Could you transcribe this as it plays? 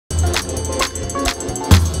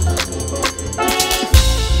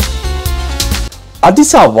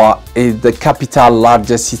Addis Ababa is the capital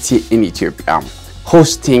largest city in Ethiopia,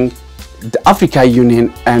 hosting the Africa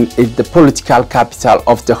Union and is the political capital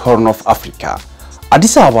of the Horn of Africa.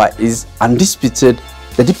 Addis Ababa is undisputed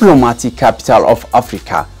the diplomatic capital of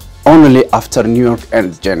Africa, only after New York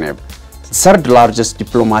and Geneva, the third largest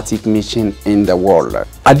diplomatic mission in the world.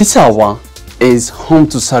 Addis Ababa is home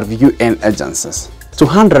to several UN agencies,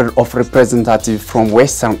 200 of representatives from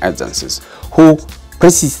Western agencies who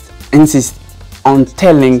insist on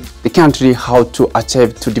telling the country how to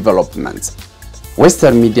achieve development.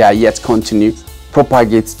 Western media yet continue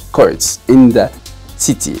propagate quotes in the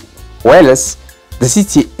city, whereas the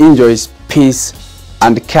city enjoys peace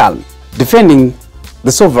and calm. Defending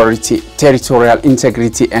the sovereignty, territorial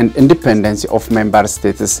integrity and independence of member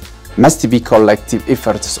states must be collective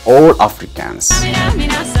efforts of all Africans.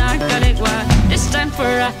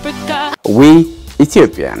 We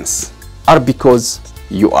Ethiopians are because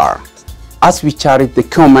you are, as we cherish the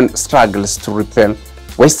common struggles to repel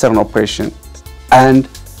Western oppression and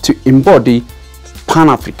to embody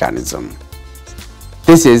Pan-Africanism.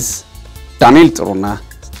 This is Daniel Toruna,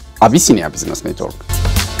 Abyssinia Business Network.